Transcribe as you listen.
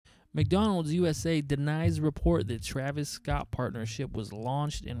McDonald's USA denies report that Travis Scott partnership was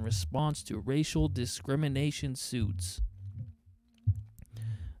launched in response to racial discrimination suits.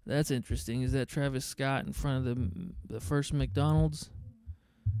 That's interesting. Is that Travis Scott in front of the first McDonald's?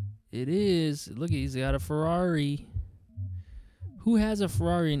 It is. Look, he's got a Ferrari. Who has a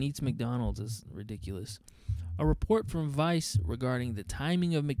Ferrari and eats McDonald's? Is ridiculous. A report from Vice regarding the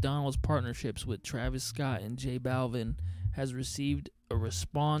timing of McDonald's partnerships with Travis Scott and J Balvin has received a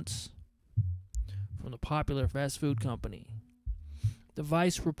response from the popular fast food company. The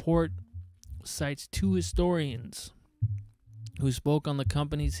Vice report cites two historians who spoke on the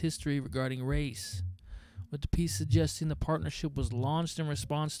company's history regarding race, with the piece suggesting the partnership was launched in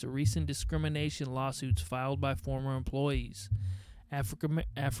response to recent discrimination lawsuits filed by former employees.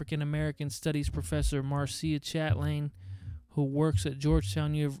 African American Studies professor Marcia Chatelain, who works at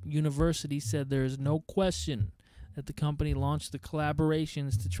Georgetown University, said there is no question that the company launched the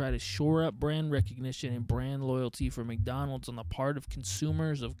collaborations to try to shore up brand recognition and brand loyalty for McDonald's on the part of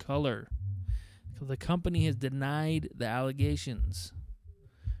consumers of color. The company has denied the allegations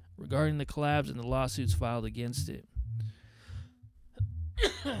regarding the collabs and the lawsuits filed against it.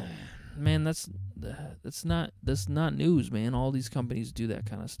 Man, that's not news, man. All these companies do that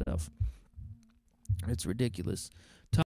kind of stuff. It's ridiculous.